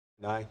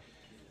I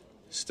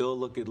still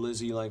look at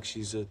Lizzie like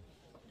she's a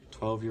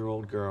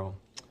 12-year-old girl.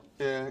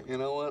 Yeah, you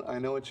know what? I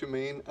know what you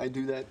mean. I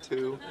do that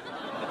too.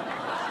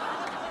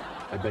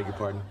 I beg your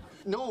pardon?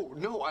 No,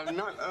 I'm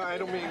not. I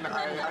don't mean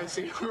I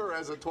see her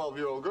as a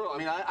 12-year-old girl. I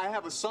mean, I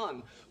have a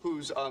son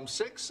who's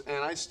 6,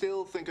 and I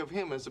still think of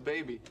him as a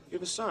baby. You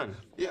have a son?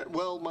 Yeah,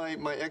 well,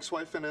 my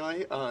ex-wife and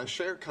I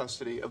share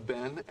custody of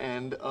Ben,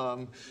 and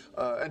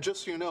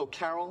just so you know,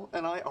 Carol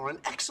and I are on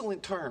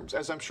excellent terms,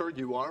 as I'm sure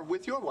you are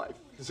with your wife.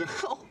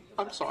 Oh,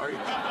 I'm sorry.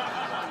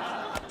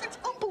 It's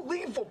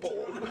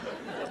unbelievable.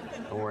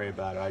 Don't worry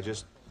about it. I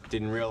just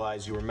didn't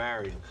realize you were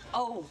married.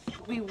 Oh,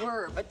 we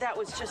were, but that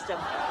was just a...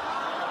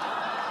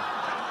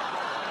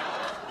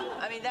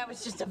 I mean, that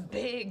was just a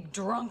big,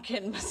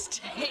 drunken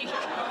mistake.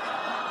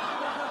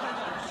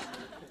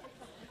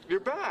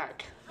 You're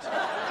back.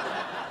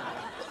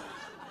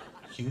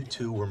 You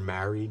two were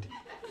married?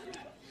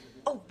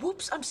 Oh,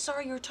 whoops, I'm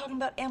sorry, you were talking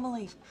about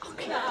Emily.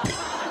 Okay.